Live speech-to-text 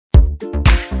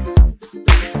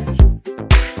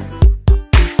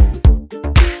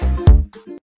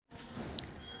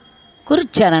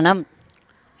குருச்சரணம்.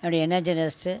 என்னுடைய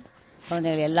எனர்ஜினஸ்ட்டு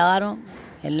குழந்தைகள் எல்லாரும்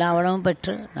எல்லா வளமும்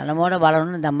பெற்று நலமோடு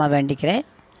வாழணும்னு இந்த அம்மா வேண்டிக்கிறேன்.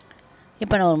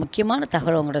 இப்போ நான் ஒரு முக்கியமான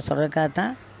தகவல் உங்கள்கிட்ட சொல்கிறதுக்காக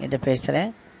தான் இதை பேசுகிறேன்.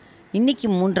 இன்றைக்கி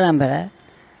 3ஆம் பிறை.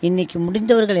 இன்றைக்கி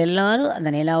முடிந்தவர்கள் எல்லோரும்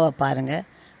அந்த நிலாவை பாருங்கள்.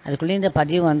 அதுக்குள்ளே இந்த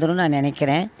பதிவு வந்துடும் நான்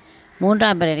நினைக்கிறேன்.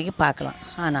 3ஆம் பிறை அன்றைக்கி பார்க்கலாம்.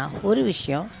 ஆனால் ஒரு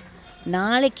விஷயம்,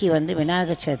 நாளைக்கு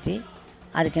விநாயகர் சதுர்த்தி.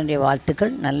 அதுக்கு என்னுடைய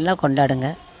வாழ்த்துக்கள், நல்லா கொண்டாடுங்க.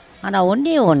 ஆனால்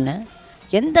ஒன்றே ஒன்று,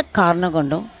 எந்த காரணம்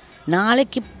கொண்டும்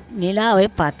நாளைக்கு நிலாவை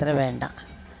பார்த்துட வேண்டாம்.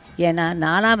 ஏன்னா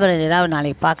 4ஆம் பிறை நிலாவை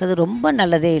நாளைக்கு பார்க்கறது ரொம்ப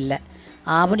நல்லதே இல்லை.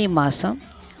 ஆவணி மாதம்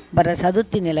வர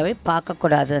சதுர்த்தி நிலவை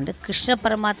பார்க்கக்கூடாது என்று கிருஷ்ண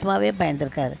பரமாத்மாவே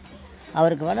பயந்துருக்காரு.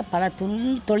 அவருக்கு பல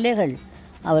தொல்லைகள்,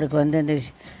 அவருக்கு இந்த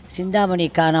சிந்தாமணி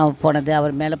காணாமல் போனது,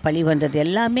 அவர் மேலே பழி வந்தது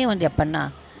எல்லாமே எப்படின்னா,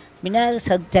 விநாயகர்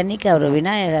சதுர்த்தி அன்னைக்கு அவர்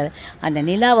விநாயகர் அந்த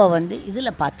நிலாவை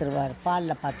இதில் பார்த்துருவார்,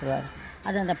 பாலில் பார்த்துருவார்.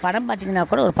 அது அந்த படம் பார்த்திங்கன்னா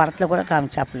கூட ஒரு படத்தில் கூட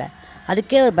காமிச்சாப்புல,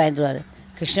 அதுக்கே அவர் பயந்துருவார்.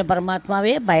 கிருஷ்ண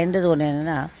பரமாத்மாவே பயந்தது ஒன்று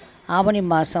என்னென்னா, ஆவணி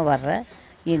மாதம் வர்ற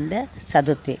இந்த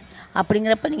சதுர்த்தி.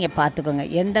 அப்படிங்கிறப்ப நீங்கள் பார்த்துக்கோங்க,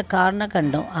 எந்த காரணம்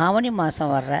கண்டும் ஆவணி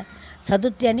மாதம் வர்ற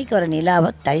சதுர்த்தி அன்னைக்கு வர நிலாவை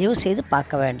தயவு செய்து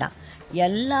பார்க்க வேண்டாம்.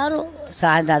 எல்லோரும்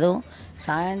அதுவும்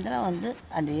சாயந்தரம்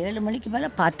அந்த 7 மணிக்கு மேலே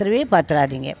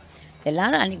பார்த்துடாதீங்க.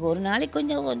 எல்லோரும் அன்றைக்கி ஒரு நாளைக்கு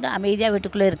கொஞ்சம் அமைதியாக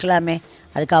வீட்டுக்குள்ளே இருக்கலாமே,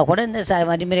 அதுக்காக கூட இந்த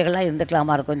விதிமுறைகள்லாம்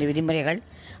இருந்துக்கலாமா இருக்கும், இந்த விதிமுறைகள்.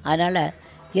 அதனால்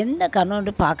எந்த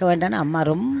காரணம் பார்க்க வேண்டாம்னு அம்மா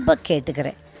ரொம்ப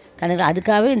கேட்டுக்கிறேன். கணக்கு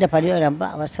அதுக்காகவே இந்த பதிவை ரொம்ப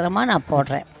அவசரமாக நான்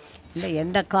போடுறேன். இல்லை,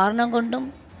 எந்த காரணம் கொண்டும்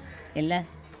இல்லை,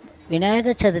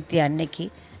 விநாயகர் சதுர்த்தி அன்னைக்கு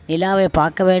நிலாவை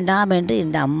பார்க்க வேண்டாம் என்று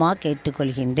இந்த அம்மா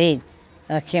கேட்டுக்கொள்கின்றேன்.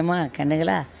 ஓகேம்மா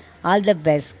கண்ணுங்களா? All the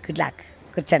best, good luck,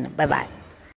 குச்சன், bye bye.